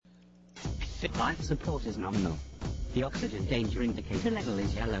Life support is nominal. The oxygen danger indicator level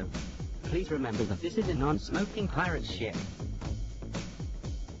is yellow. Please remember that this is a non-smoking pirate ship.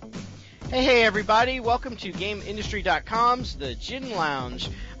 Hey everybody, welcome to GameIndustry.com's The Gin Lounge.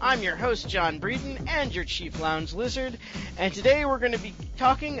 I'm your host, John Breeden, and your Chief Lounge Lizard, and today we're going to be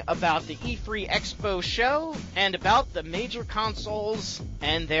talking about the E3 Expo show and about the major consoles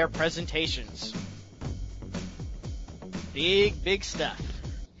and their presentations. Big stuff.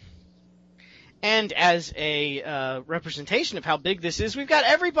 And as a representation of how big this is, we've got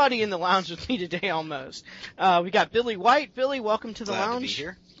everybody in the lounge with me today almost. We got Billy White. Billy, welcome to the lounge. Glad to be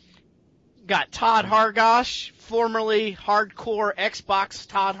here. Got Todd Hargosh, formerly hardcore Xbox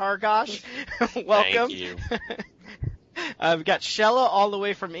Todd Hargosh. Welcome. Thank you. We got Shella all the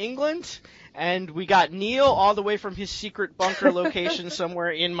way from England, and we got Neil all the way from his secret bunker location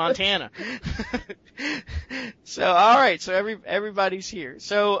somewhere in Montana. So, all right, so everybody's here.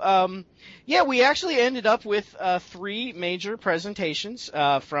 So, yeah, we actually ended up with three major presentations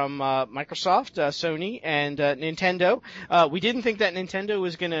from Microsoft, Sony, and Nintendo. We didn't think that Nintendo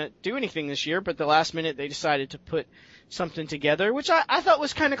was going to do anything this year, but the last minute they decided to put something together, which I thought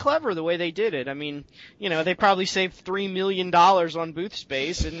was kind of clever the way they did it. I mean, you know, they probably saved $3 million on booth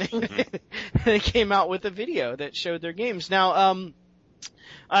space, and they came out with a video that showed their games. Now,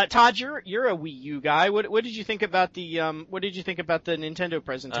 Todd, you're a Wii U guy. What did you think about the Nintendo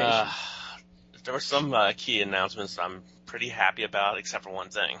presentation? There were some key announcements I'm pretty happy about, except for one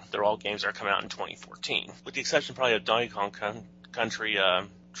thing. They're all games that are coming out in 2014, with the exception probably of Donkey Kong Country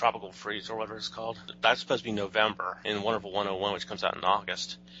Tropical Freeze, or whatever it's called. That's supposed to be November, and Wonderful 101, which comes out in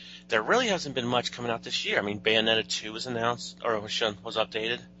August. There really hasn't been much coming out this year. I mean, Bayonetta 2 was announced, or was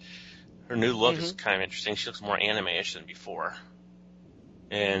updated. Her new look is kind of interesting. She looks more anime-ish than before.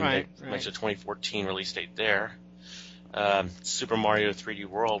 And they mentioned a 2014 release date there. Super Mario 3D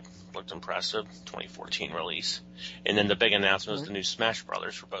World looked impressive, 2014 release. And then the big announcement was the new Smash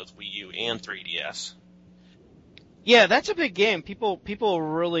Brothers for both Wii U and 3DS. Yeah, that's a big game. People are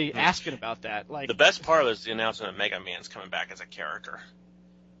really asking about that. Like, the best part was the announcement that Mega Man's coming back as a character.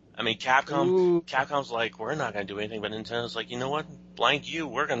 I mean, Capcom's like, we're not going to do anything, but Nintendo's like, you know what? Blank you,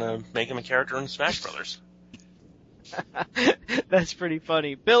 we're going to make him a character in Smash Brothers. That's pretty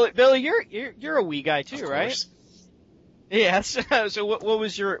funny. Billy, you're a Wii guy too, right? Yes. So what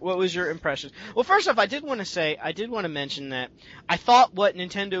was your impression? Well, first off, I did want to mention that I thought what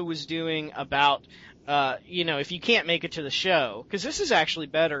Nintendo was doing about, if you can't make it to the show, because this is actually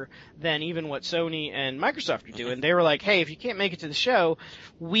better than even what Sony and Microsoft are doing. They were like, hey, if you can't make it to the show,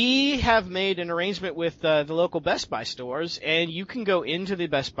 we have made an arrangement with the local Best Buy stores, and you can go into the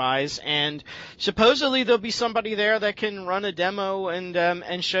Best Buys, and supposedly there'll be somebody there that can run a demo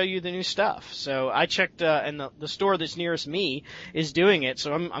and show you the new stuff. So I checked, and the store that's nearest me is doing it,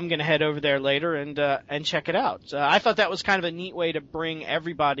 so I'm going to head over there later and check it out. I thought that was kind of a neat way to bring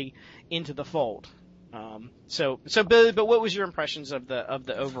everybody into the fold. So Billy, but what was your impressions of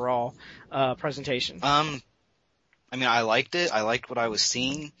the overall presentation? I mean, I liked it. I liked what I was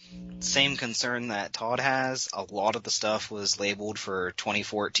seeing. Same concern that Todd has. A lot of the stuff was labeled for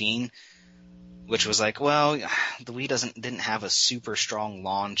 2014, which was like, well, the Wii didn't have a super strong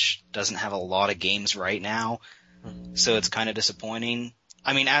launch, doesn't have a lot of games right now, so it's kind of disappointing.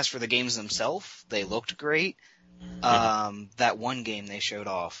 I mean, as for the games themselves, they looked great. That one game they showed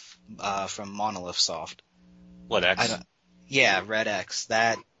off from Monolith Soft. What, X? Yeah, Red X.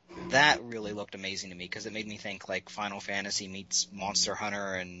 That really looked amazing to me because it made me think like Final Fantasy meets Monster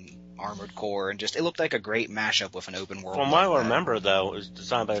Hunter and Armored Core, and just it looked like a great mashup with an open world. From what I remember, though, it was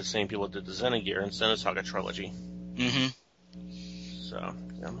designed by the same people that did the Xenogear and Xenosaga trilogy. Mm-hmm. So,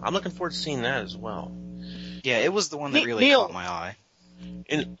 yeah, I'm looking forward to seeing that as well. Yeah, it was the one that really caught my eye.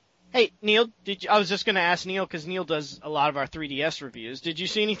 Hey, Neil, I was just going to ask Neil, because Neil does a lot of our 3DS reviews. Did you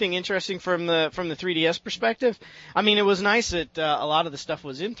see anything interesting from the 3DS perspective? I mean, it was nice that a lot of the stuff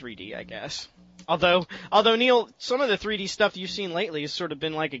was in 3D, I guess. Although Neil, some of the 3D stuff you've seen lately has sort of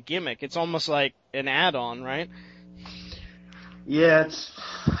been like a gimmick. It's almost like an add-on, right? Yeah,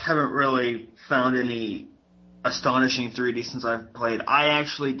 haven't really found any astonishing 3D since I've played. I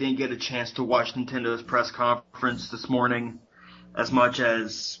actually didn't get a chance to watch Nintendo's press conference this morning as much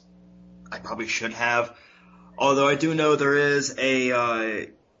as I probably should have. Although I do know there is a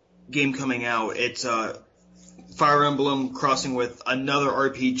game coming out. It's Fire Emblem crossing with another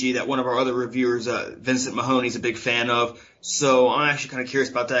RPG that one of our other reviewers, Vincent Mahoney's a big fan of. So I'm actually kind of curious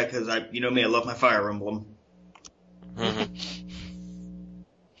about that because I love my Fire Emblem.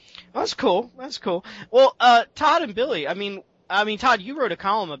 That's cool. Well, Todd and Billy, I mean, I mean, Todd, you wrote a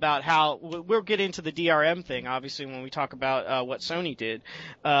column about how we'll get into the DRM thing, obviously, when we talk about what Sony did.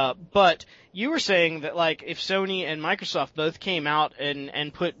 But you were saying that, like, if Sony and Microsoft both came out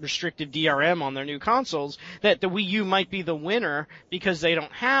and put restrictive DRM on their new consoles, that the Wii U might be the winner because they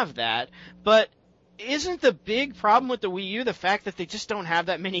don't have that. But isn't the big problem with the Wii U the fact that they just don't have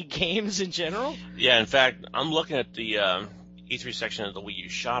that many games in general? Yeah, in fact, I'm looking at the E3 section of the Wii U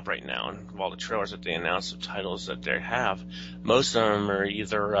shop right now, and of all the trailers that they announced, the titles that they have, most of them are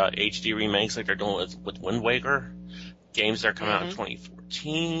either HD remakes like they're doing with Wind Waker, games that are coming out in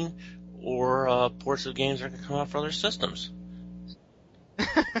 2014, or ports of games that are going to come out for other systems.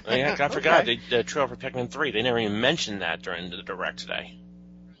 I forgot, the trailer for Pikmin 3, they never even mentioned that during the Direct today.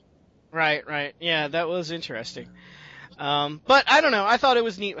 Right. Yeah, that was interesting. But I don't know. I thought it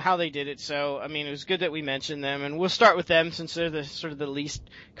was neat how they did it. So, I mean, it was good that we mentioned them, and we'll start with them since they're the sort of the least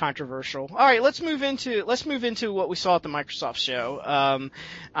controversial. All right, let's move into what we saw at the Microsoft show.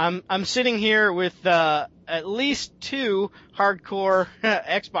 I'm sitting here with at least two hardcore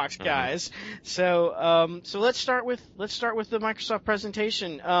Xbox guys. So let's start with the Microsoft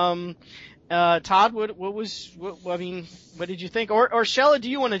presentation. Todd, what did you think? Or Shella, do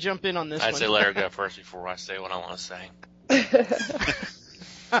you want to jump in on this one? I'd say let her go first before I say what I want to say.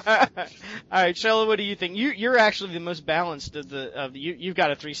 All right, Shella, what do you think? You're actually the most balanced of you've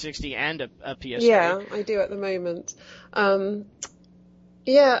got a 360 and a PS3. Yeah, I do at the moment.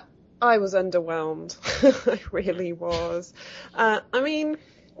 Yeah, I was underwhelmed. I really was. I mean,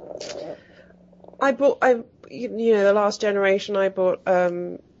 the last generation I bought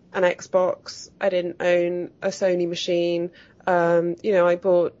an Xbox. I didn't own a Sony machine. I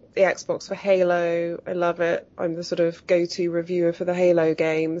bought the Xbox for Halo. I love it. I'm the sort of go-to reviewer for the Halo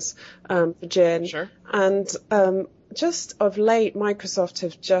games, for Jin. Sure. And, just of late, Microsoft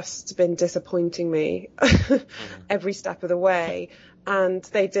have just been disappointing me every step of the way. And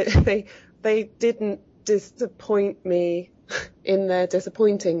they didn't disappoint me in their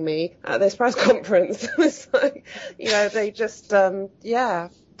disappointing me at this press conference. It's like, they just, it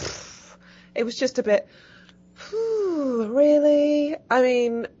was just a bit, really? I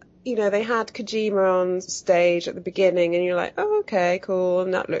mean, they had Kojima on stage at the beginning and you're like, oh, okay, cool.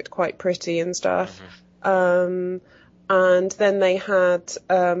 And that looked quite pretty and stuff. And then they had,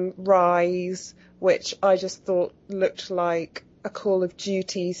 Rise, which I just thought looked like a Call of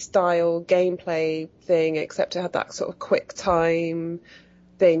Duty style gameplay thing, except it had that sort of quick time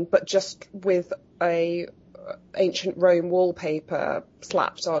thing, but just with a ancient Rome wallpaper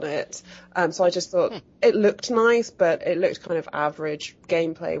slapped on it. So I just thought it looked nice, but it looked kind of average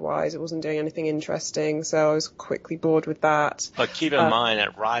gameplay wise. It wasn't doing anything interesting, so I was quickly bored with that. But keep in mind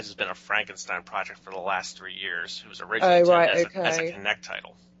that Rise has been a Frankenstein project for the last 3 years. It was originally intended as a Kinect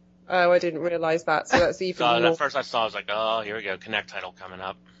title. Oh, I didn't realise that, so that's even more... At first I saw, I was like, oh, here we go, Kinect title coming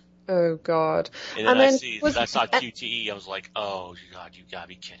up. Oh, God. And then I saw QTE, I was like, oh, God, you gotta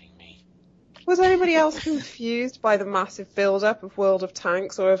be kidding me. Was anybody else confused by the massive build-up of World of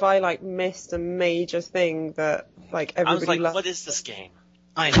Tanks, or have I, missed a major thing that, everybody I was like, loved? what is this game?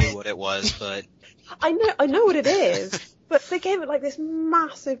 I knew what it was, but... I know what it is, but they gave it, this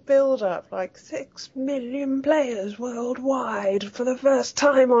massive build-up, 6 million players worldwide for the first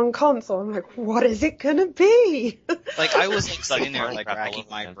time on console. I'm like, what is it gonna be? I was sitting there, racking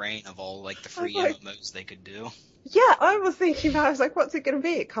my brain of all, the free MMOs they could do. Yeah, I was thinking that. I was like, what's it going to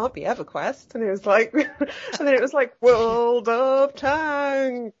be? It can't be EverQuest. And it was like, and then it was like, World of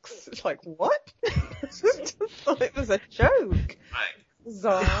Tanks. It's like, what? It's just it was a joke.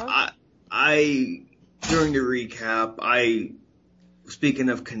 During the recap, speaking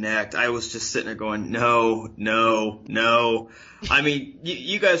of Kinect, I was just sitting there going, no. I mean,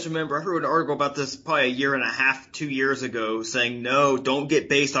 you guys remember, I wrote an article about this probably a year and a half, 2 years ago, saying, no, don't get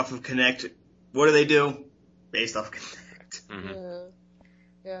based off of Kinect. What do? Based off Kinect. Mm-hmm.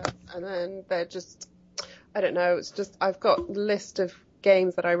 Yeah. And then they're just, I don't know, it's just, I've got a list of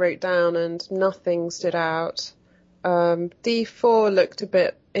games that I wrote down and nothing stood out. D4 looked a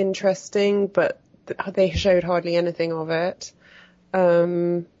bit interesting, but they showed hardly anything of it.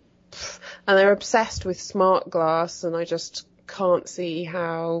 And they're obsessed with smart glass, and I just can't see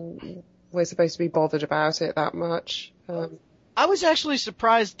how we're supposed to be bothered about it that much. I was actually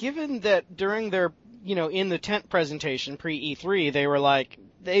surprised, given that during their in the tent presentation pre-E3, they were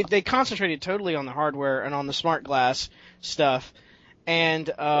they concentrated totally on the hardware and on the smart glass stuff, and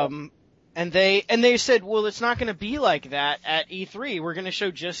they said, well, it's not going to be like that at E3. We're going to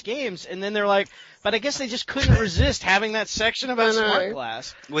show just games, and then they're like, but I guess they just couldn't resist having that section about smart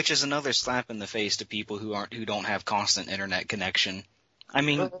glass, which is another slap in the face to people who don't have constant internet connection. I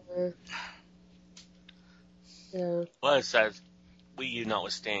mean. Yeah. Well, it says Wii U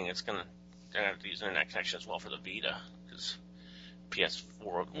notwithstanding, they're going to have to use internet connection as well for the Vita, because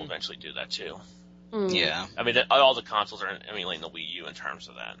PS4 will eventually do that too. Mm. Yeah. I mean, all the consoles are emulating the Wii U in terms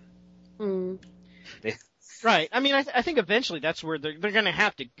of that. Mm. Right. I mean, I think eventually that's where they're going to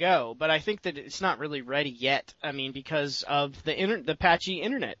have to go, but I think that it's not really ready yet. I mean, because of the patchy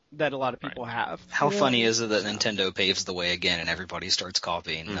internet that a lot of people have. How funny is it that Nintendo paves the way again and everybody starts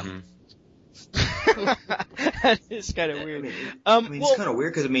copying them? That is kind of weird. I mean, it's kind of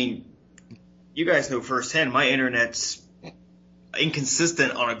weird because, you guys know firsthand, my internet's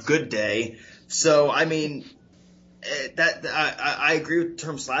inconsistent on a good day. So, I agree with the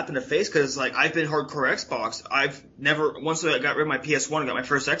term slap in the face because, I've been hardcore Xbox. Once I got rid of my PS1 and got my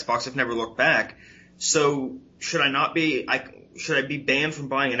first Xbox, I've never looked back. So, should I be banned from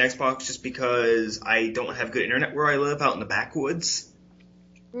buying an Xbox just because I don't have good internet where I live out in the backwoods?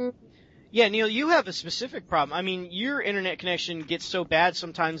 Yeah, Neil, you have a specific problem. I mean, your internet connection gets so bad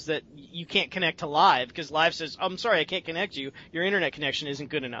sometimes that you can't connect to Live because Live says, I'm sorry, I can't connect you. Your internet connection isn't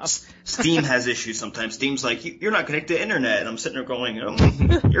good enough. Steam has issues sometimes. Steam's like, you're not connected to internet. And I'm sitting there going,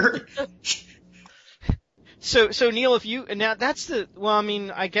 you're... So Neil,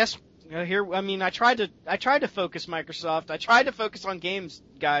 I guess here, I tried to focus Microsoft. I tried to focus on games,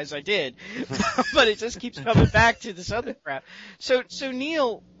 guys. I did, but it just keeps coming back to this other crap. So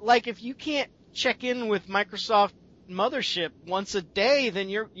Neil, if you can't check in with Microsoft Mothership once a day, then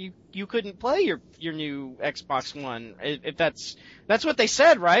you couldn't play your new Xbox One. If that's what they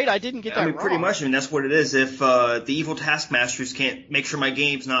said, right? I didn't get that wrong. Pretty much. That's what it is. If the evil taskmasters can't make sure my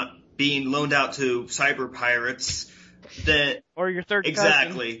game's not being loaned out to cyber pirates, then or your third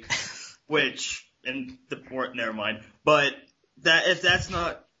exactly. cousin. Never mind. But if that's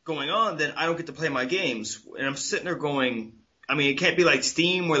not going on, then I don't get to play my games. And I'm sitting there going, it can't be like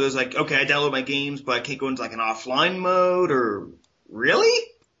Steam where there's okay, I download my games, but I can't go into an offline mode or really?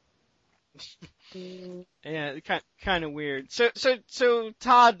 Yeah, kind of weird. So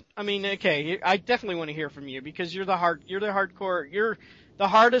Todd, okay, I definitely want to hear from you because you're the hardest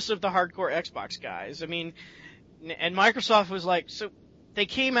of the hardcore Xbox guys. And Microsoft was so they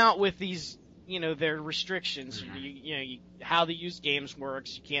came out with these, their restrictions. How the used games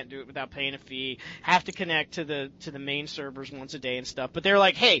works. You can't do it without paying a fee. Have to connect to the main servers once a day and stuff. But they're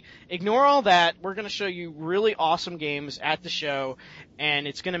like, hey, ignore all that. We're going to show you really awesome games at the show, and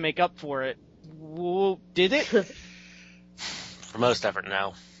it's going to make up for it. Well, did it? For most effort,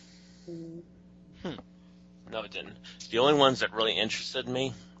 no. No, it didn't. The only ones that really interested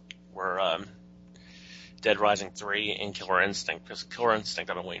me were Dead Rising 3 and Killer Instinct, because Killer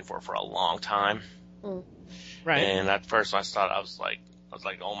Instinct I've been waiting for a long time. Right. And at first I was like,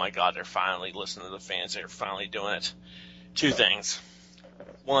 oh my god, they're finally listening to the fans. They're finally doing it. Two things.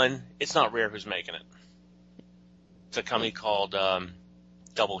 One, it's not Rare who's making it. It's a company called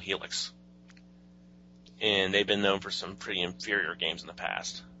Double Helix. And they've been known for some pretty inferior games in the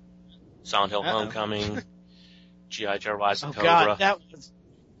past. Silent Hill Homecoming, G.I. Joe Rise of Cobra.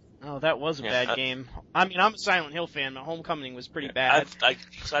 God, that was a bad game. I'm a Silent Hill fan, but Homecoming was pretty bad. I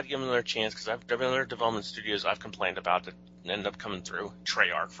decided to give them another chance because there have been other development studios I've complained about that ended up coming through.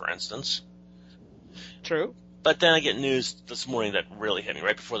 Treyarch, for instance. True. But then I get news this morning that really hit me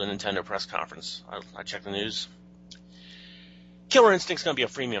right before the Nintendo press conference. I checked the news. Killer Instinct's going to be a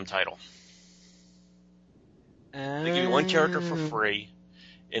freemium title. They give you one character for free,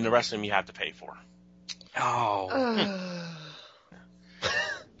 and the rest of them you have to pay for. Oh.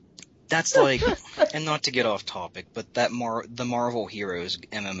 That's and not to get off topic, but the Marvel Heroes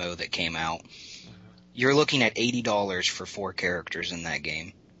MMO that came out, you're looking at $80 for 4 characters in that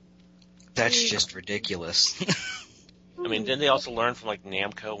game. That's just ridiculous. Didn't they also learn from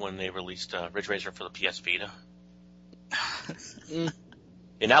Namco when they released Ridge Racer for the PS Vita?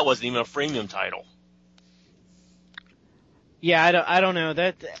 And that wasn't even a freemium title. Yeah, I don't know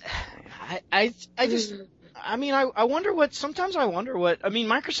that. I wonder what. Sometimes I wonder what.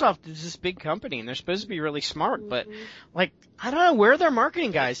 Microsoft is this big company and they're supposed to be really smart, but I don't know where their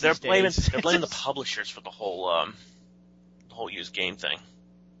marketing guys. They're blaming days. the publishers for the whole used game thing.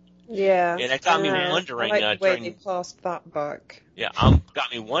 Yeah. And it got me wondering. I like the way they passed that buck. Yeah,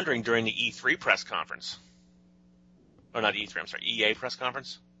 got me wondering during the E3 press conference. Or not E3, I'm sorry, EA press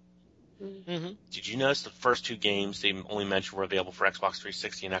conference. Mm-hmm. Did you notice the first 2 games they only mentioned were available for Xbox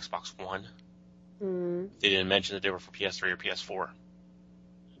 360 and Xbox One? They didn't mention that they were for PS3 or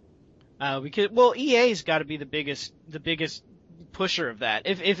PS4. Because EA's got to be the biggest pusher of that.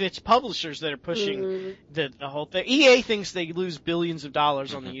 If it's publishers that are pushing the whole thing, EA thinks they lose billions of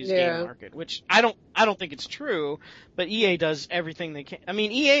dollars on the used game market, which I don't think it's true, but EA does everything they can. I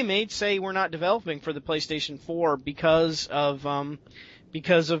mean, EA may say we're not developing for the PlayStation 4 because of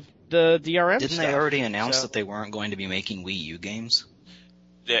the DRM Didn't stuff. they already announce that they weren't going to be making Wii U games?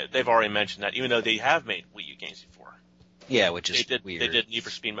 They've already mentioned that, even though they have made Wii U games before. Yeah, which is weird. They did Need for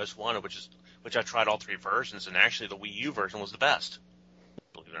Speed Most Wanted, which I tried all 3 versions, and actually the Wii U version was the best.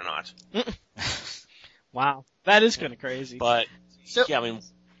 Believe it or not. Wow, that is kind of crazy. But yeah, I mean,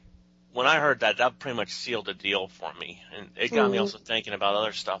 when I heard that pretty much sealed the deal for me, and it got me also thinking about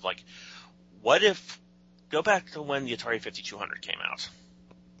other stuff. Like, what if go back to when the Atari 5200 came out,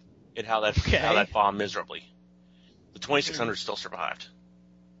 and how that bombed miserably. The 2600 still survived.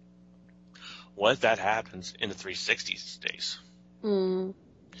 What if that happens in the 360 days? But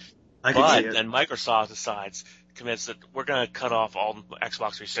then Microsoft commits that we're going to cut off all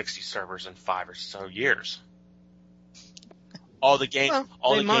Xbox 360 servers in 5 or so years. All the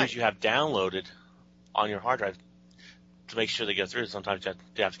games you have downloaded on your hard drive, to make sure they go through, sometimes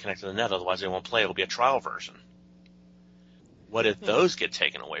you have to connect to the net, otherwise they won't play. It'll be a trial version. What if those get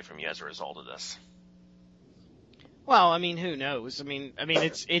taken away from you as a result of this? Well, I mean, who knows? I mean,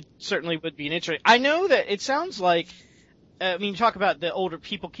 it certainly would be an interesting. I know that it sounds like. I mean, talk about the older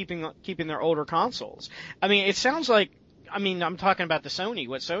people keeping their older consoles. I mean, it sounds like. I mean, I'm talking about what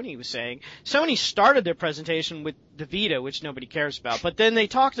Sony was saying. Sony started their presentation with the Vita, which nobody cares about, but then they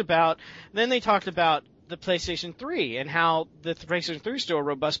talked about the PlayStation 3 and how the PlayStation 3 is still a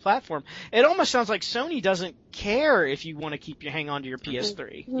robust platform. It almost sounds like Sony doesn't care if you want to hang on to your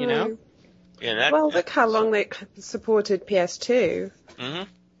PS3, you know? Yeah, look how long they supported PS2. Mm-hmm.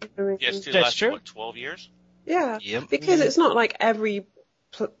 I mean, PS2 lasted, 12 years? Yeah, Yep. because it's not like every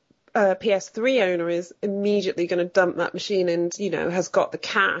PS3 owner is immediately going to dump that machine and, has got the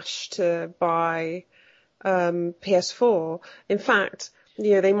cash to buy PS4. In fact,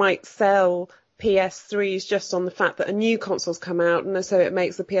 they might sell PS3s just on the fact that a new console's come out, and so it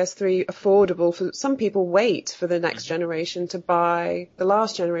makes the PS3 affordable for some people. Wait for the next generation to buy the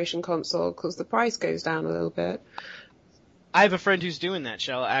last generation console because the price goes down a little bit. I have a friend who's doing that,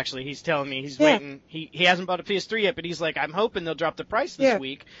 Shell. Actually, he's telling me he's waiting. He hasn't bought a PS3 yet, but he's like, I'm hoping they'll drop the price this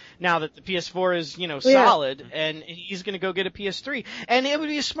week now that the PS4 is, solid, and he's going to go get a PS3. And it would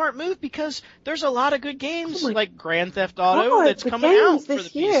be a smart move because there's a lot of good games like Grand Theft Auto that's coming out for the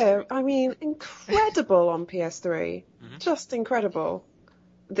this year. PS3. I mean, incredible on PS3. Just incredible.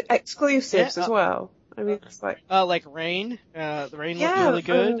 The exclusives as well. I mean, it's like Rain. The Rain looked really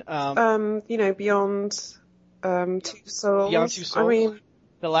good. Beyond. Two Souls. Beyond Two Souls. I mean,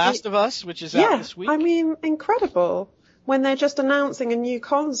 The Last of Us, which is out this week. I mean, incredible. When they're just announcing a new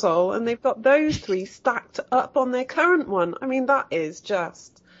console and they've got those 3 stacked up on their current one. I mean, that is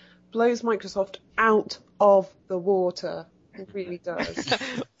just blows Microsoft out of the water. It really does.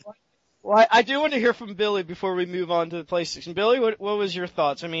 Well, I do want to hear from Billy before we move on to the PlayStation. Billy, what was your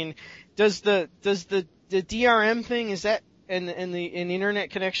thoughts? I mean, does the DRM thing, is that and the internet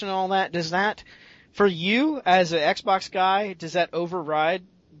connection and all that, does that, for you as an Xbox guy, does that override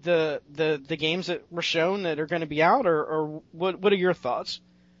the games that were shown that are going to be out, or what are your thoughts?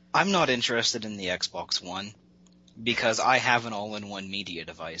 I'm not interested in the Xbox One because I have an all-in-one media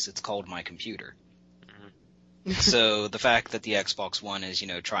device. It's called my computer. So the fact that the Xbox One is,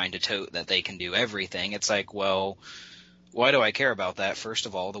 trying to tote that they can do everything, it's like, well, why do I care about that? First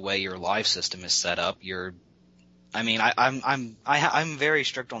of all, the way your live system is set up, I'm very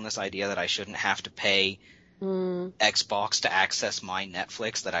strict on this idea that I shouldn't have to pay Xbox to access my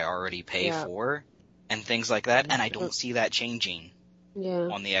Netflix that I already pay for and things like that, and I don't see that changing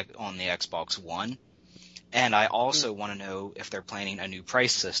on the Xbox One. And I also want to know if they're planning a new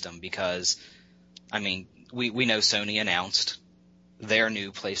price system because, we know Sony announced their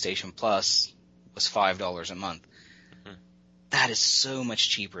new PlayStation Plus was $5 a month. That is so much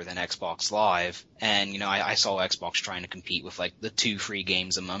cheaper than Xbox Live, and I saw Xbox trying to compete with like the 2 free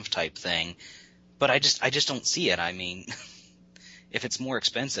games a month type thing, but I just don't see it. I mean, if it's more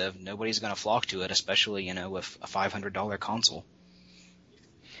expensive, nobody's going to flock to it, especially with a $500 console.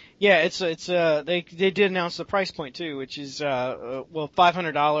 Yeah, they did announce the price point too, which is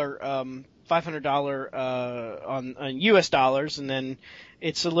 $500 on US dollars, and then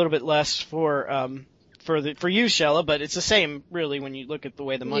it's a little bit less for you, Shella, but it's the same really when you look at the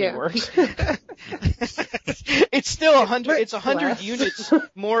way the money works. It's still 100. It's 100 units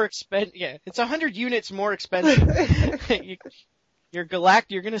more expensive. Yeah, it's 100 units more expensive. You're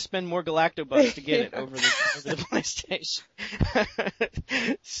gonna spend more Galactobucks to get it over the PlayStation.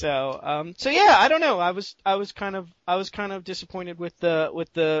 So yeah, I don't know. I was kind of disappointed with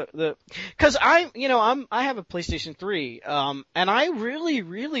the, cause I have a PlayStation 3, and I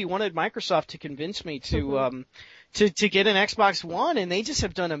really wanted Microsoft to convince me to get an Xbox One, and they just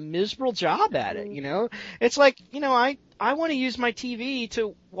have done a miserable job at it, you know? It's like, I want to use my TV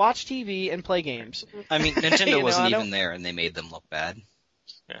to watch TV and play games. I mean, Nintendo wasn't even there, and they made them look bad.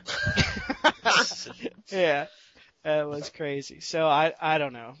 Yeah. It was crazy. So I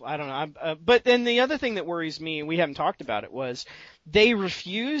don't know. But then the other thing that worries me, and we haven't talked about it, was they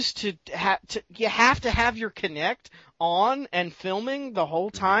refuse you have to have your Kinect on and filming the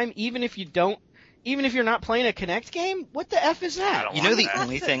whole time, even if you're not playing a Kinect game. What the F is that? You know the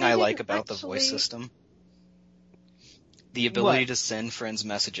only thing I like about the voice system? The ability to send friends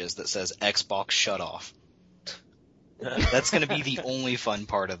messages that says Xbox shut off. That's going to be the only fun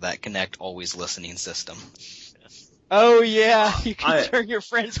part of that Kinect always listening system. Oh yeah, you can turn your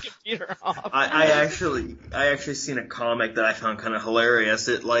friend's computer off. I actually seen a comic that I found kind of hilarious.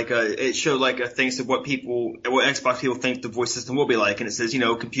 It showed things of what Xbox people think the voice system will be like, and it says,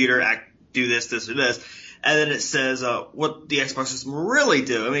 computer do this or this, and then it says what the Xbox system will really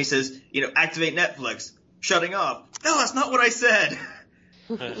do. I mean, he says, activate Netflix, shutting off. No, that's not what I said.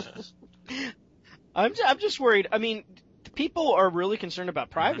 I'm just worried. I mean, people are really concerned about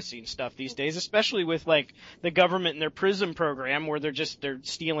privacy and stuff these days, especially with the government and their PRISM program, where they're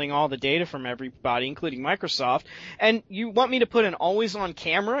stealing all the data from everybody, including Microsoft. And you want me to put an always-on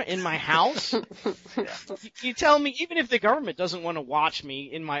camera in my house? You tell me, even if the government doesn't want to watch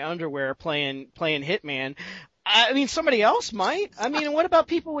me in my underwear playing Hitman, I mean, somebody else might. I mean, what about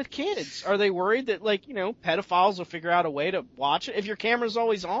people with kids? Are they worried that pedophiles will figure out a way to watch it? If your camera's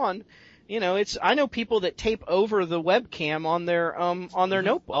always on, I know people that tape over the webcam on their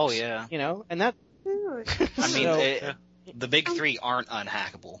notebooks. Oh yeah. And that. I mean, the big three aren't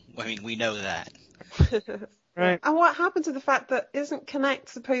unhackable. I mean, we know that. Right. And what happened to the fact that isn't Kinect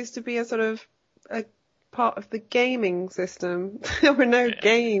supposed to be a sort of a part of the gaming system? There were no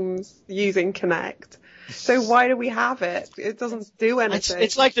games using Kinect. So why do we have it? It doesn't do anything.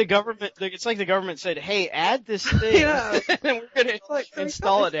 It's like the government said, "Hey, add this thing, and we're going to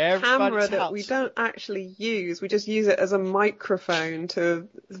install it to everybody's camera that we don't actually use. We just use it as a microphone to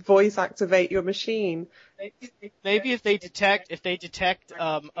voice activate your machine." Maybe if they detect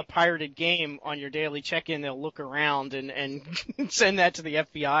a pirated game on your daily check-in, they'll look around and send that to the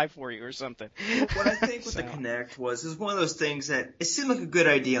FBI for you or something. What I think with the Kinect is one of those things that it seemed like a good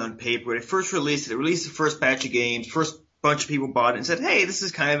idea on paper. When it first released it released the first batch of games, first bunch of people bought it and said, "Hey, this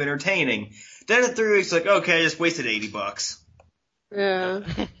is kind of entertaining." Then in 3 weeks, okay, I just wasted $80. Yeah.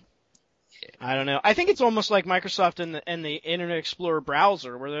 I don't know. I think it's almost like Microsoft and the Internet Explorer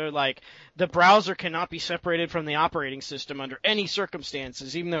browser, where they're like, the browser cannot be separated from the operating system under any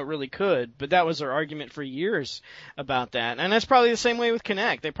circumstances, even though it really could. But that was their argument for years about that. And that's probably the same way with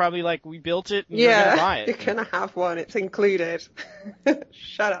Kinect. They probably we built it and you're going to buy it. You're going to have one. It's included.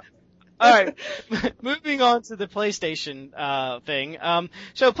 Shut up. All right, moving on to the PlayStation thing.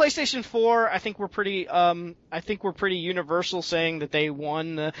 So PlayStation 4, I think we're pretty universal saying that they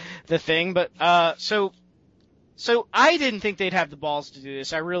won the thing. But so I didn't think they'd have the balls to do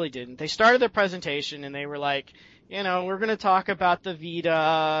this. I really didn't. They started their presentation and they were like, we're going to talk about the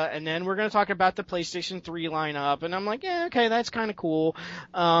Vita, and then we're going to talk about the PlayStation 3 lineup. And I'm like, yeah, okay, that's kind of cool.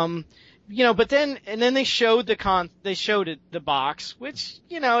 But then they showed the box, which,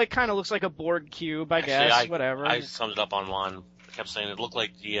 it kind of looks like a board cube, I guess, whatever. I summed it up online. I kept saying it looked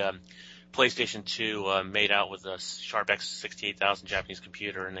like the PlayStation 2 made out with a Sharp X68000 Japanese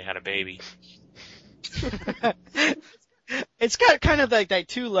computer, and they had a baby. It's got kind of like that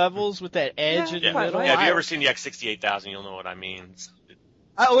 2 levels with that edge in the middle. Yeah, if you ever seen the X68000, you'll know what I mean.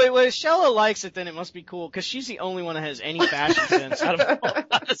 Wait, if Shella likes it, then it must be cool, because she's the only one that has any fashion sense out of all of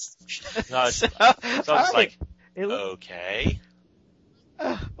us. No, so it's like, okay.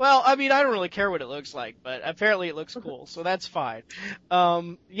 Well, I mean, I don't really care what it looks like, but apparently it looks cool, so that's fine.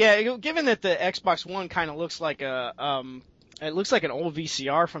 Given that the Xbox One kind of looks like it looks like an old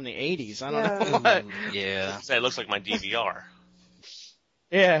VCR from the 80s. I don't know what. Yeah. It looks like my DVR.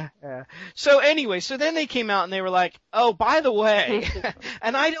 Yeah. So anyway, then they came out and they were like, "Oh, by the way,"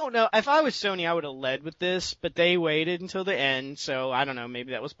 and I don't know, if I was Sony, I would have led with this, but they waited until the end, so I don't know,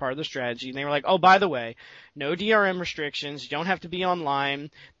 maybe that was part of the strategy. And they were like, "Oh, by the way, no DRM restrictions, you don't have to be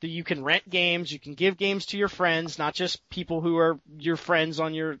online, you can rent games, you can give games to your friends, not just people who are your friends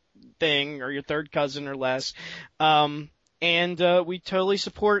on your thing, or your third cousin or less, and we totally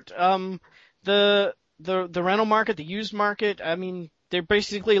support, the rental market, the used market. I mean, they're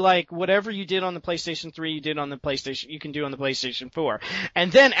basically like whatever you did on the PlayStation 3, you can do on the PlayStation 4.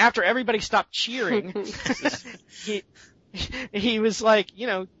 And then after everybody stopped cheering, he was like,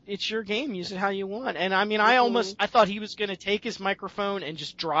 it's your game, use it how you want. And I mean, I thought he was going to take his microphone and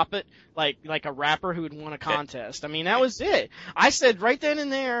just drop it like a rapper who would won a contest. I mean, that was it. I said right then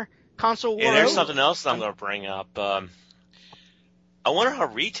and there, Console War. And there's something else I'm going to bring up. I wonder how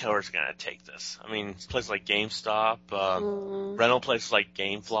retailers are going to take this. I mean, places like GameStop, rental places like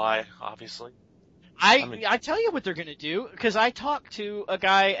GameFly, obviously. I tell you what they're going to do, because I talked to a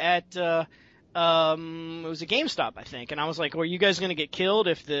guy at it was a GameStop, I think, and I was like, well, are you guys going to get killed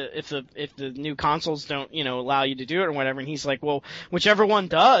if the new consoles don't, allow you to do it or whatever? And he's like, well, whichever one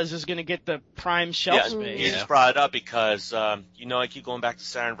does is going to get the prime shelf space. He just brought it up because, I keep going back to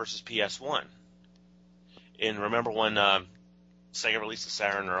Saturn versus PS1. And remember when, Sega released the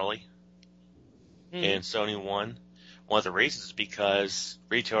Saturn early? And Sony won? One of the reasons is because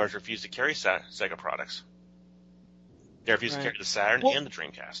retailers refuse to carry Sega products. They refuse to carry the Saturn and the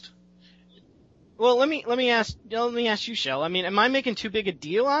Dreamcast. Well, let me ask you, Shell. I mean, am I making too big a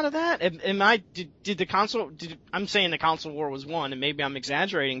deal out of that? I'm saying the console war was won, and maybe I'm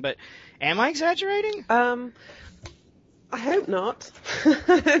exaggerating, but am I exaggerating? I hope not.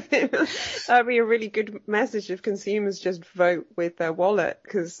 That'd be a really good message if consumers just vote with their wallet,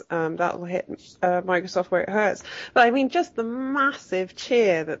 because that'll hit Microsoft where it hurts. But I mean, just the massive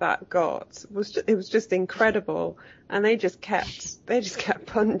cheer that got was just incredible, and they just kept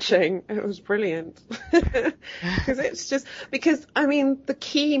punching. It was brilliant. Because I mean, the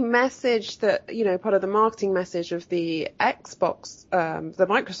key message that, part of the marketing message of the Xbox, the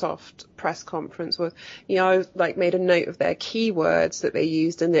Microsoft press conference was, I made a note of their keywords that they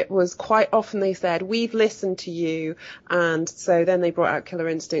used, and it was quite often they said, we've listened to you, and so then they brought out Killer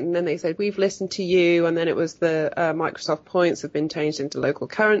Instinct, and then they said, we've listened to you, and then it was the Microsoft points have been changed into local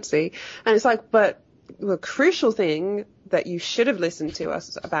currency, and it's like, but the crucial thing that you should have listened to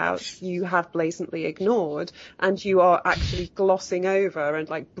us about, you have blatantly ignored, and you are actually glossing over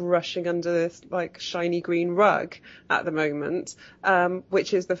and brushing under this shiny green rug at the moment,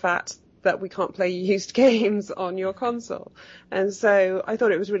 which is the fact that we can't play used games on your console. And so I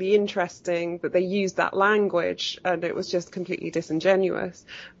thought it was really interesting that they used that language, and it was just completely disingenuous.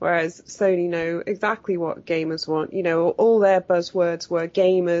 Whereas Sony know exactly what gamers want. All their buzzwords were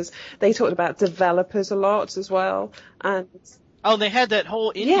gamers. They talked about developers a lot as well. And they had that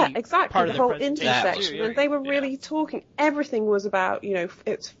whole indie part of the whole indie section, and they were really talking. Everything was about,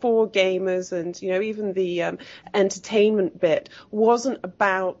 it's for gamers, and even the entertainment bit wasn't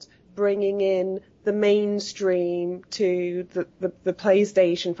about bringing in the mainstream to the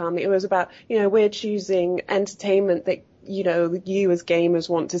PlayStation family. It was about, we're choosing entertainment that, you as gamers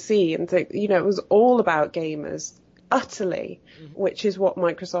want to see. And, it was all about gamers, utterly, which is what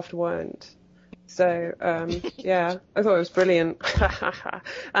Microsoft weren't. So, I thought it was brilliant.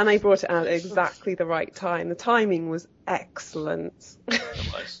 And they brought it out at exactly the right time. The timing was excellent. It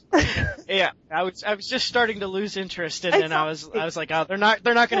was. Yeah, I was just starting to lose interest, and then I was like, oh, they're not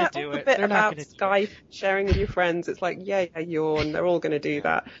going to do it. They're not going to Skype sharing with your friends. It's like, yawn. They're all going to do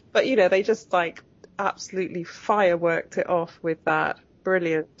that. But they just absolutely fireworked it off with that.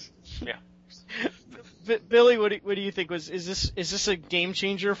 Brilliant. Yeah. Billy, what do you think? Is this a game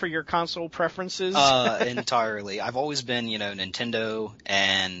changer for your console preferences? Entirely. I've always been, Nintendo,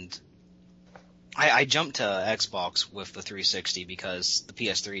 and I jumped to Xbox with the 360 because the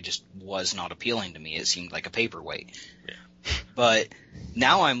PS3 just was not appealing to me. It seemed like a paperweight. Yeah. But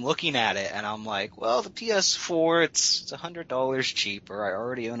now I'm looking at it and I'm like, well, the PS4, it's $100 cheaper. I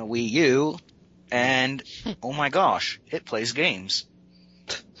already own a Wii U, and oh my gosh, it plays games.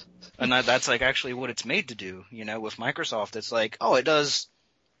 And that's actually what it's made to do, with Microsoft. It's like, oh, it does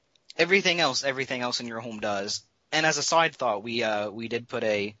everything else in your home does. And as a side thought, we did put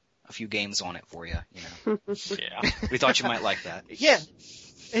a few games on it for you, Yeah. We thought you might like that. Yeah.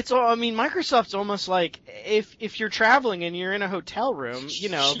 Microsoft's almost like if you're traveling and you're in a hotel room,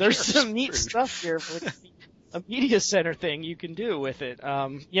 there's some neat stuff here with a media center thing you can do with it.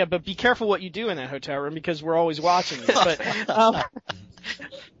 But be careful what you do in that hotel room because we're always watching it.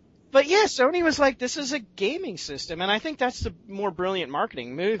 But yeah, Sony was like, this is a gaming system, and I think that's the more brilliant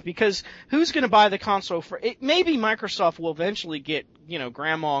marketing move, because who's going to buy the console for it? Maybe Microsoft will eventually get,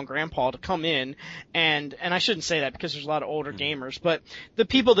 grandma and grandpa to come in, and I shouldn't say that because there's a lot of older gamers, but the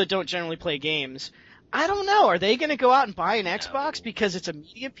people that don't generally play games, I don't know, are they going to go out and buy an Xbox because it's a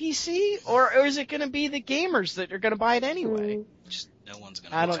media PC, or is it going to be the gamers that are going to buy it anyway? Just no one's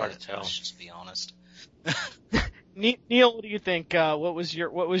going to buy it. Hard to tell. Let's just be honest. Neil, what do you think? What was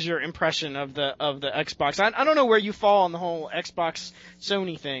your impression of the Xbox? I don't know where you fall on the whole Xbox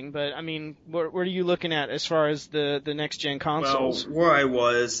Sony thing, but I mean, what are you looking at as far as the next gen consoles? Well, where I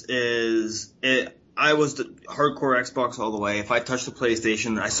was I was the hardcore Xbox all the way. If I touched the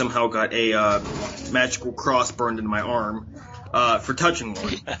PlayStation, I somehow got a magical cross burned into my arm for touching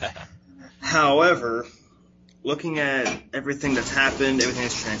one. However, looking at everything that's happened, everything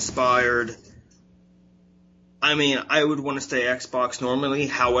that's transpired, I mean, I would want to stay Xbox normally.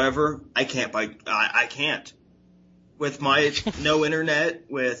 However, I can't I can't. With my no internet,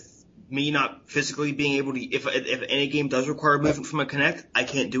 with me not physically being able to, if any game does require movement from a Kinect, I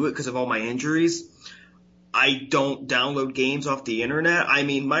can't do it because of all my injuries. I don't download games off the internet. I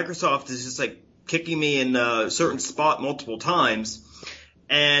mean, Microsoft is just like kicking me in a certain spot multiple times.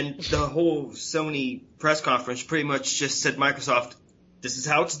 And the whole Sony press conference pretty much just said, Microsoft, this is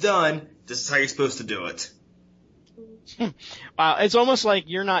how it's done. This is how you're supposed to do it. Wow, it's almost like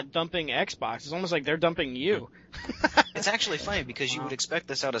you're not dumping Xbox. It's almost like they're dumping you. It's actually funny because you would expect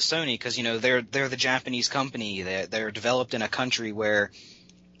this out of Sony because, you know, they're the Japanese company. They're developed in a country where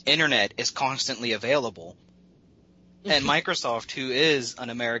internet is constantly available. And Microsoft, who is an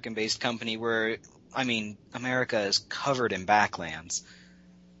American-based company where, I mean, America is covered in backlands.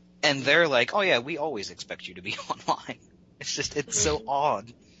 And they're like, oh yeah, we always expect you to be online. It's so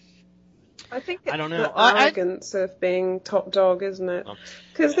odd. I think it's I don't know. the arrogance of being top dog, isn't it?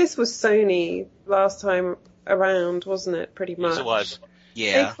 Because this was Sony last time around, wasn't it? Pretty much. Yes, it was.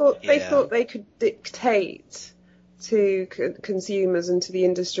 Yeah. They thought they could dictate to consumers and to the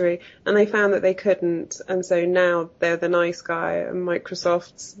industry, and they found that they couldn't, and so now they're the nice guy, and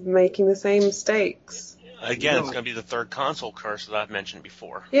Microsoft's making the same mistakes. Again, it's going to be the third console curse that I've mentioned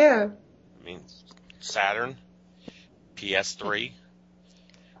before. Yeah. I mean, Saturn, PS3,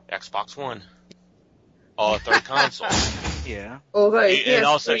 Xbox One, all third console. Yeah. Although, And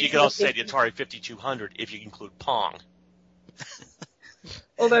also, you could also say the Atari 5200 if you include Pong.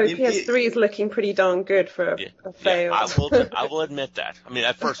 Although PS3 is looking pretty darn good for a fail. Yeah, I will admit that. I mean,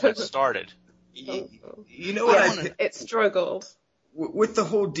 at first when it started. You know what? It struggled. With the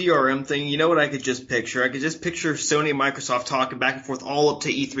whole DRM thing, you know what I could just picture? I could just picture Sony and Microsoft talking back and forth all up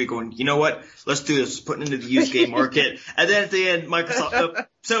to E3 going, you know what? Let's do this. Putting into the used game market. And then at the end,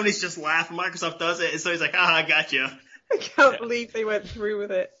 Sony's just laughing. Microsoft does it. And Sony's like, I got you. I can't believe they went through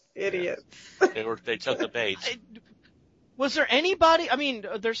with it. Idiots. They took the bait. Was there anybody, I mean,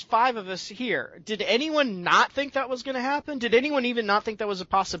 there's 5 of us here. Did anyone not think that was going to happen? Did anyone even not think that was a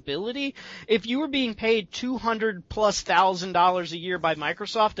possibility? If you were being paid $200,000+ a year by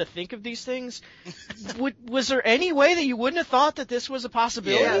Microsoft to think of these things, was there any way that you wouldn't have thought that this was a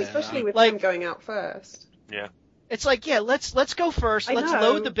possibility? Yeah, especially with them going out first. Yeah. It's like, yeah, let's go first. Let's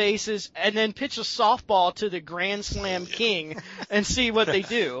load the bases and then pitch a softball to the Grand Slam king and see what they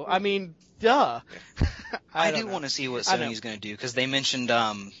do. I mean, duh. I do want to see what Sony's going to do because they mentioned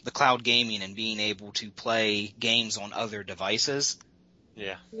the cloud gaming and being able to play games on other devices.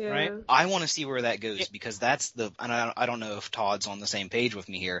 Yeah. Right. I want to see where that goes because that's and I don't know if Todd's on the same page with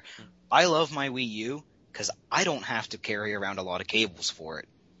me here. I love my Wii U because I don't have to carry around a lot of cables for it.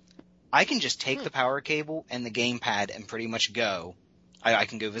 I can just take the power cable and the gamepad and pretty much go. I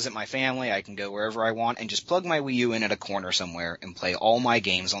can go visit my family, I can go wherever I want, and just plug my Wii U in at a corner somewhere and play all my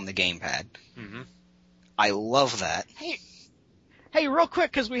games on the gamepad. Mm-hmm. I love that. Hey, real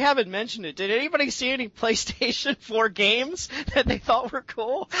quick, because we haven't mentioned it, did anybody see any PlayStation 4 games that they thought were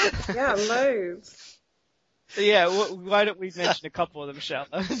cool? Yeah, loads. Yeah, why don't we mention a couple of them, shall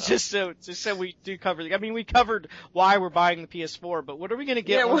we? just so we do cover I mean, we covered why we're buying the PS4, but what are we going to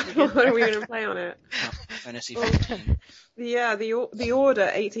get? Yeah, what are we going to play on it? Fantasy 15. Yeah, the Order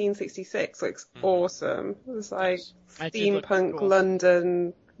 1866 looks awesome. It's like steampunk cool.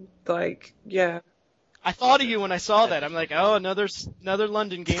 London, like, yeah. I thought of you when I saw that. I'm like, oh, another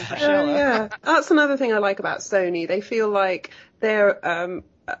London game for Shella. Yeah, that's another thing I like about Sony. They feel like they're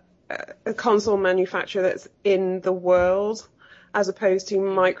a console manufacturer that's in the world, as opposed to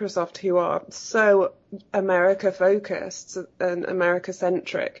Microsoft, who are so America-focused and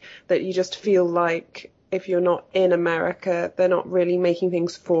America-centric that you just feel like if you're not in America, they're not really making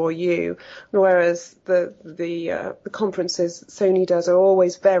things for you. Whereas the conferences Sony does are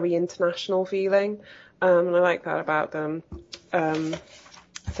always very international feeling, and I like that about them.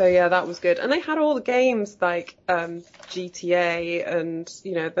 So yeah, that was good. And they had all the games like GTA and,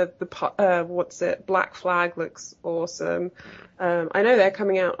 you know, the Black Flag looks awesome. I know they're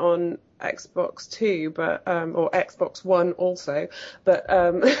coming out on Xbox 2, but or Xbox One also, but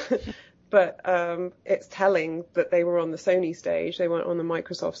it's telling that they were on the Sony stage. They weren't on the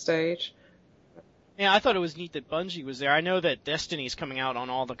Microsoft stage. Yeah, I thought it was neat that Bungie was there. I know that Destiny's coming out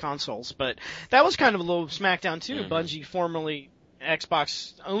on all the consoles, but that was kind of a little smackdown too. Mm-hmm. Bungie, formerly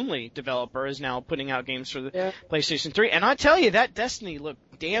Xbox only developer, is now putting out games for the PlayStation 3. And I tell you, that Destiny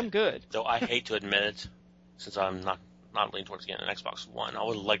looked damn good. Though I hate to admit it, since I'm not leaning towards getting an Xbox One, I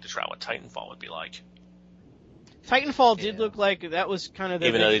would like to try what Titanfall would be like. Titanfall did look like that was kind of the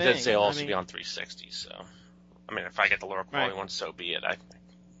Even though they thing. did say it'll also be on 360, so I mean, if I get the lower quality one, so be it. I'm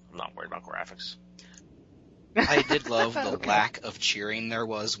not worried about graphics. I did love the lack of cheering there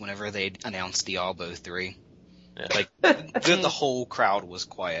was whenever they announced Diablo 3. Yeah. Like, the whole crowd was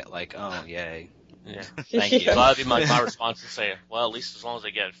quiet, like, oh, yay. Yeah. Thank you. So that'd be my response to say, well, at least as long as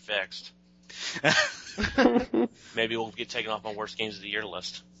they get it fixed. Maybe we'll get taken off my worst games of the year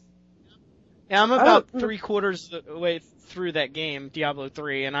list. Yeah, I'm about 3/4 of the way through that game, Diablo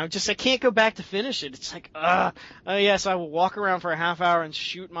 3, and I can't go back to finish it. It's like, yes, I will walk around for a half hour and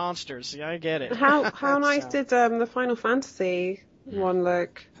shoot monsters. Yeah, I get it. How nice did the Final Fantasy one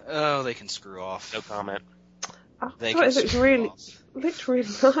look? Oh, they can screw off. No comment. I thought it looked really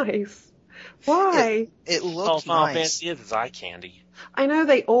nice. Why? It looked Final nice. Fantasy is eye candy. I know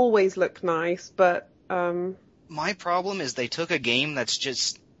they always look nice, but My problem is they took a game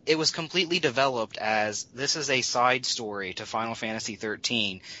that's it was completely developed as this is a side story to Final Fantasy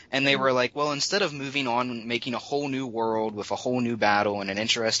 13, and they were like, well, instead of moving on and making a whole new world with a whole new battle and an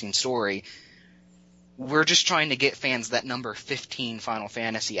interesting story, we're just trying to get fans that number 15 Final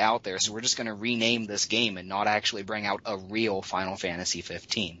Fantasy out there, so we're just going to rename this game and not actually bring out a real Final Fantasy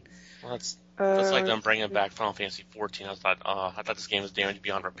 15. Well, that's like them bringing back Final Fantasy 14. I thought this game was damaged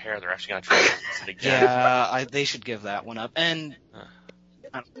beyond repair. They're actually going to try to fix it again. Yeah, they should give that one up. And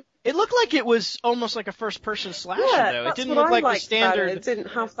It looked like it was almost like a first-person slasher, though. It that's didn't what look I like the liked standard. about it. It didn't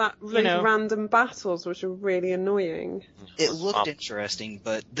have those random battles, which are really annoying. it looked interesting,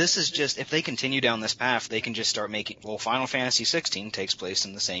 but this is just, if they continue down this path, they can just start making, Final Fantasy 16 takes place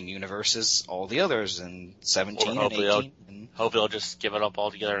in the same universe as all the others, and 17 and 18. Hopefully they'll just give it up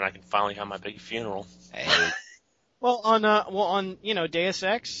altogether and I can finally have my big funeral. Hey. Well, on Deus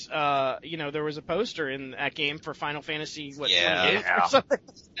Ex, there was a poster in that game for Final Fantasy, 28 or something.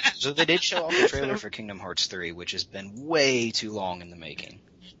 So they did show off the trailer for Kingdom Hearts 3, which has been way too long in the making.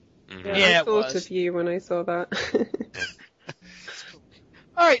 Mm-hmm. I thought of you when I saw that.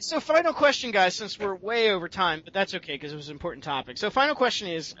 All right, so final question, guys, since we're way over time, but that's okay because it was an important topic. So final question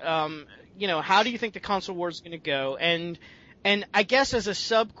is, how do you think the console war is going to go? And I guess as a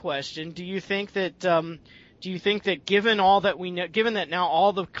sub-question, do you think that given all that we know, given that now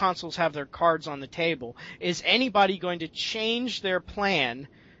all the consoles have their cards on the table, is anybody going to change their plan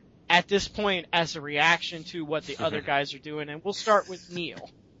at this point as a reaction to what the other guys are doing? And we'll start with Neil.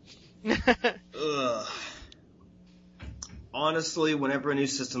 Honestly, whenever a new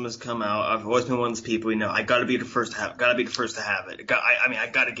system has come out, I've always been one of those people, I gotta be the first to have it. I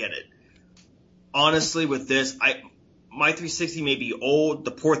gotta get it. Honestly, with this, my 360 may be old,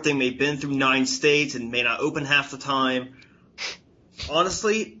 the poor thing may have been through 9 states and may not open half the time.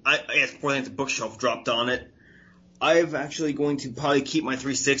 Honestly, the poor thing, the bookshelf dropped on it. I'm actually going to probably keep my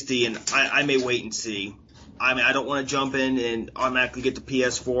 360 and I may wait and see. I don't want to jump in and automatically get the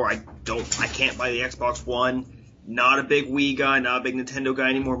PS4. I can't buy the Xbox One. Not a big Wii guy, not a big Nintendo guy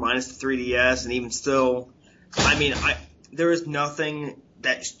anymore, minus the 3DS, and even still, there is nothing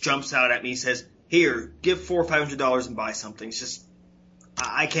that jumps out at me and says, here, give $400 or $500 and buy something. It's just,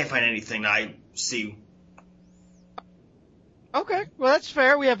 I can't find anything that I see. Okay, well that's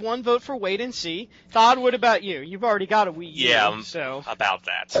fair. We have one vote for wait and see. Todd, what about you? You've already got a Wii U. Yeah, so about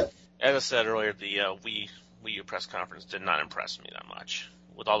that. As I said earlier, the Wii U press conference did not impress me that much.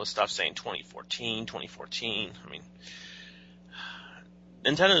 With all the stuff saying 2014,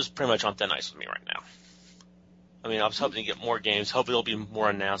 Nintendo is pretty much on thin ice with me right now. I was hoping to get more games. Hopefully there'll be more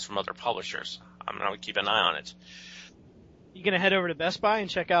announced from other publishers. I would keep an eye on it. You gonna head over to Best Buy and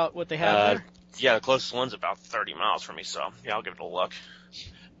check out what they have there? Yeah, the closest one's about 30 miles from me, so yeah, I'll give it a look.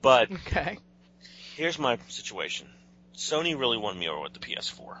 But okay. Here's my situation. Sony really won me over with the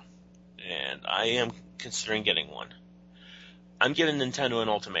PS4, and I am considering getting one. I'm giving Nintendo an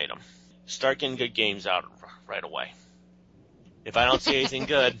ultimatum. Start getting good games out right away. If I don't see anything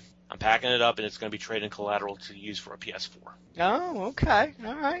good, I'm packing it up and it's going to be trading collateral to use for a PS4. Oh, okay.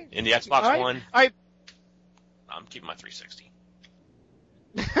 All right. In the Xbox One, all right. I'm keeping my 360.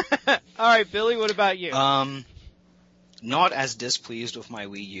 All right, Billy, what about you? Not as displeased with my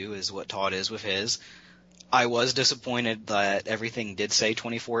Wii U as what Todd is with his. I was disappointed that everything did say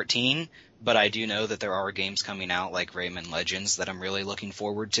 2014, but I do know that there are games coming out like Rayman Legends that I'm really looking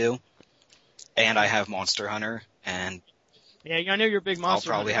forward to. And I have Monster Hunter, and Yeah, I know you're a big I'll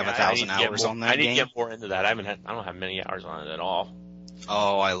Monster probably have Hunter guy. 1,000 hours on that I need game. to get more into that. I don't have many hours on it at all.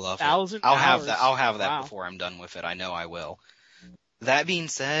 Oh, I love it. 1,000 I'll hours. have that Wow. before I'm done with it. I know I will. That being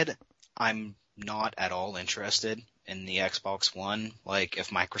said, I'm not at all interested in the Xbox One. Like, if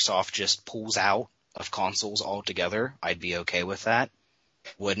Microsoft just pulls out of consoles altogether, I'd be okay with that.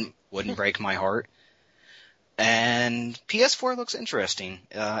 Wouldn't break my heart. And PS4 looks interesting.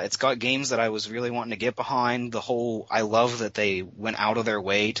 It's got games that I was really wanting to get behind. I love that they went out of their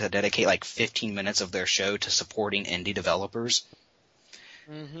way to dedicate like 15 minutes of their show to supporting indie developers.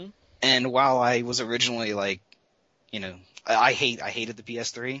 Mm-hmm. And while I was originally like, I hated the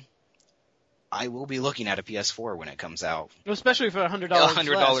PS3, I will be looking at a PS4 when it comes out. Especially for $100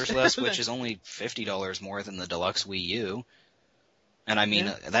 $100 less, which is only $50 more than the deluxe Wii U. And I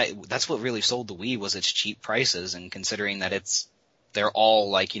mean, that's what really sold the Wii was its cheap prices, and considering that they're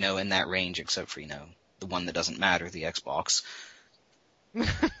all like, in that range except for, the one that doesn't matter, the Xbox.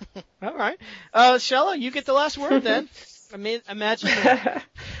 All right. Shella, you get the last word then. I mean, imagine that.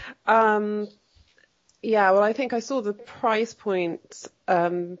 Yeah, well, I think I saw the price points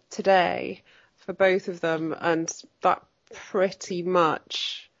today for both of them, and that pretty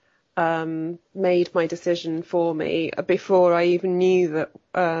much made my decision for me before I even knew that,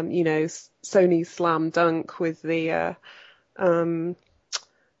 Sony's slam dunk with the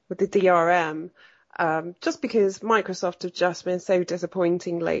DRM. Just because Microsoft have just been so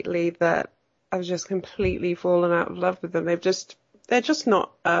disappointing lately that I've just completely fallen out of love with them. They're just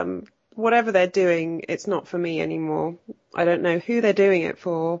not, whatever they're doing, it's not for me anymore. I don't know who they're doing it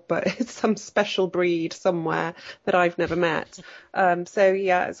for, but it's some special breed somewhere that I've never met. So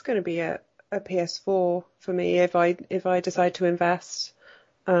yeah, it's going to be a PS4 for me if I decide to invest,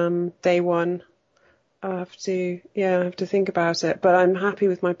 day one. I have to think about it, but I'm happy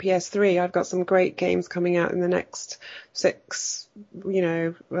with my PS3. I've got some great games coming out in the next 5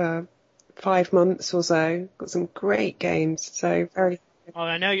 months or so. Got some great games, so very. Oh,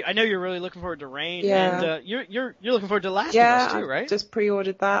 I know you're really looking forward to Rain, Yeah. and you're looking forward to Last of Us too, I right? just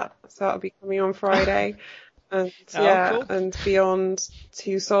pre-ordered that, so that'll be coming on Friday. And cool. and Beyond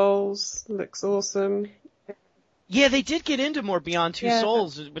Two Souls looks awesome. Yeah, they did get into more Beyond Two Yeah.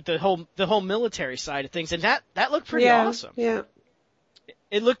 Souls with the whole military side of things, and that looked pretty awesome. Yeah.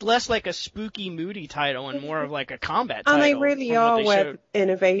 It looked less like a spooky, moody title and more of like a combat title. And they really from what are they where showed.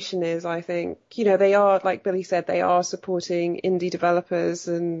 innovation is, I think. They are, like Billy said, they are supporting indie developers,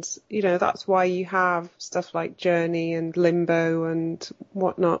 and, that's why you have stuff like Journey and Limbo and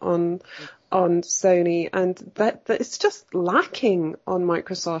whatnot on Sony, and that it's just lacking on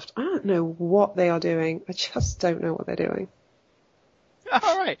Microsoft. I don't know what they are doing. I just don't know what they're doing.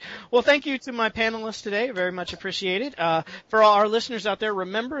 All right. Well, thank you to my panelists today. Very much appreciated. For all our listeners out there,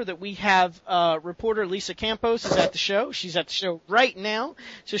 remember that we have reporter Lisa Campos is at the show. She's at the show right now,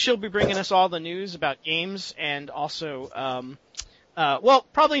 so she'll be bringing us all the news about games and also,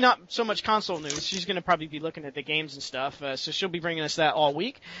 probably not so much console news. She's going to probably be looking at the games and stuff, so she'll be bringing us that all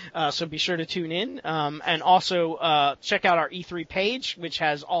week. So be sure to tune in, and also check out our E3 page, which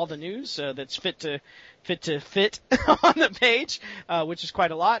has all the news that's fit to fit on the page, which is quite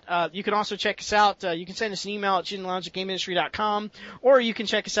a lot. You can also check us out. You can send us an email at ginlounge@GameIndustry.com, or you can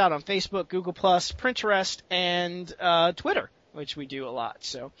check us out on Facebook, Google+, Pinterest, and Twitter, which we do a lot.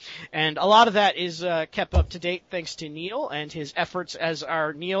 So, and a lot of that is kept up to date thanks to Neil and his efforts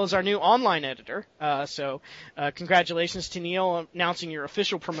Neil is our new online editor. So congratulations to Neil announcing your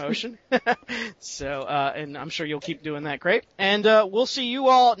official promotion. So, and I'm sure you'll keep doing that great. And we'll see you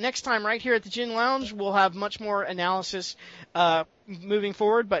all next time right here at the Gin Lounge. We'll have much more analysis moving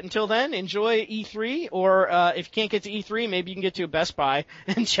forward, but until then, enjoy E3, or if you can't get to E3, maybe you can get to a Best Buy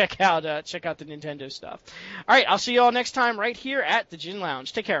and check out the Nintendo stuff. All right, I'll see you all next time right here at the Gin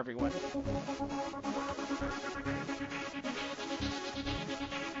Lounge. Take care, everyone.